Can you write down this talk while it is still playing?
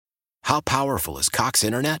How powerful is Cox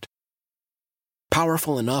Internet?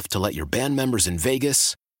 Powerful enough to let your band members in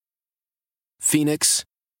Vegas, Phoenix,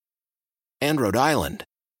 and Rhode Island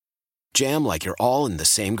jam like you're all in the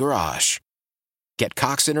same garage. Get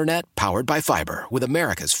Cox Internet powered by fiber with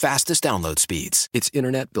America's fastest download speeds. It's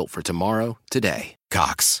internet built for tomorrow, today.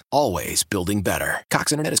 Cox, always building better.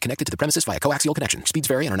 Cox Internet is connected to the premises via coaxial connection. Speeds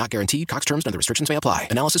vary and are not guaranteed. Cox terms and other restrictions may apply.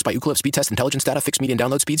 Analysis by Ookla Speed Test Intelligence Data. Fixed median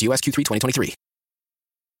download speeds. US Q3 2023.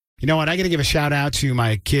 You know what? I got to give a shout out to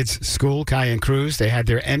my kids' school, Kai and Cruz. They had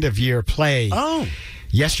their end of year play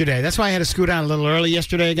yesterday. That's why I had to scoot out a little early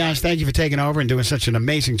yesterday, guys. Thank you for taking over and doing such an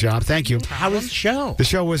amazing job. Thank you. How was the show? The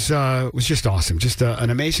show was just awesome. Just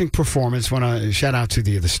an amazing performance. Want to shout out to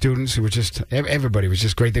the students who were just, everybody was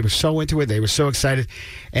just great. They were so into it. They were so excited.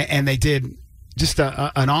 And they did just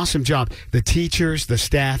an awesome job. The teachers, the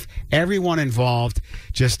staff, everyone involved,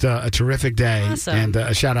 just a terrific day. Awesome. And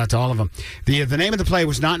a shout out to all of them. The name of the play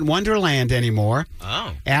was not in Wonderland anymore.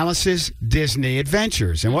 Oh. Alice's Disney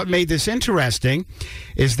Adventures. And what made this interesting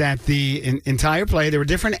is that the entire play, there were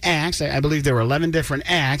different acts. I believe there were 11 different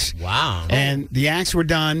acts. Wow. And the acts were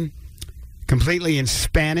done completely in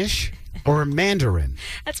Spanish or Mandarin.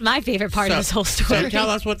 That's my favorite part of this whole story. So tell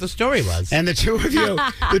us what the story was. And the two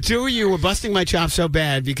of you were busting my chops so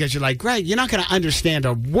bad because you're like, Greg, you're not going to understand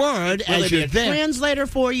a word Will as there you're be a there. translator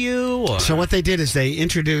for you? Or? So what they did is they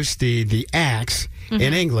introduced the acts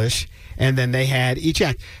in English, and then they had each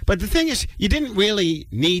act. But the thing is, you didn't really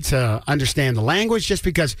need to understand the language just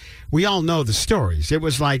because we all know the stories. It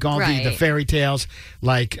was like all the fairy tales,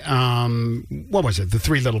 like, what was it? The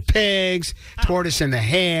Three Little Pigs, Tortoise and the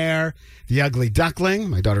Hare, The Ugly Duckling.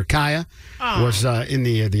 My daughter Kaya was in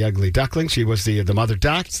the Ugly Duckling. She was the mother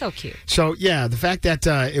duck. So cute. So, yeah, the fact that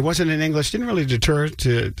it wasn't in English didn't really deter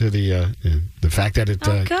to the fact that it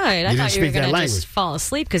good. I I thought you were going to just fall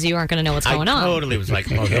asleep because you weren't going to know what's going on. I totally was like,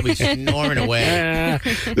 oh, they'll be snoring away.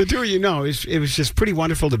 The two of you know, it was just pretty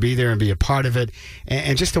wonderful to be there and be a part of it.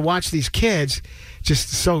 And just to watch these kids just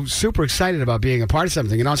so super excited about being a part of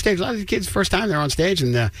something. And on stage, a lot of the kids, first time they're on stage,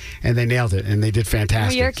 and they nailed it, and they did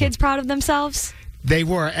fantastic. Were your kids proud of themselves? They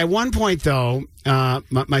were. At one point, though,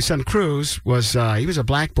 my son Cruz was he was a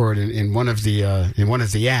blackbird in one of the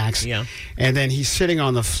acts. Yeah. And then he's sitting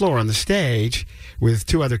on the floor on the stage with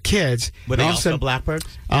two other kids. Were they also blackbirds?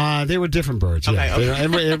 They were different birds. Okay, Yeah. okay.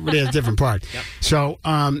 Everybody has a different part. Yep. So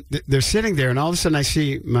they're sitting there, and all of a sudden I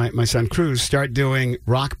see my son Cruz start doing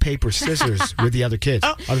rock, paper, scissors with the other kids.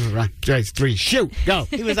 Rock, three, shoot, go.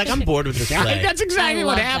 He was like, I'm bored with this play. That's exactly I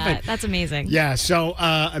what love happened. that. That's amazing. Yeah, so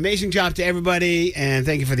amazing job to everybody, and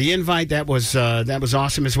thank you for the invite. That was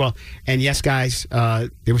awesome as well. And yes, guys,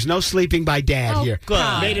 there was no sleeping by Dad here.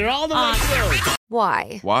 Good. Made it all the way through.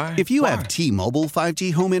 Why? If you have T-Mobile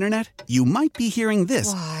 5G home internet, you might be hearing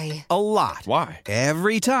this Why? a lot.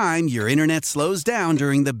 Every time your internet slows down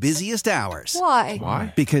during the busiest hours.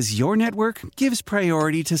 Why? Because your network gives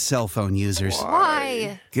priority to cell phone users.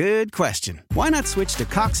 Why? Good question. Why not switch to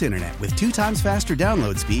Cox Internet with 2 times faster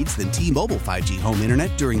download speeds than T-Mobile 5G home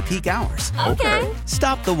internet during peak hours? Okay.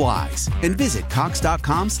 Stop the whys and visit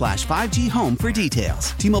cox.com/5G home for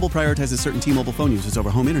details. T-Mobile prioritizes certain T-Mobile phone users over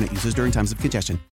home internet users during times of congestion.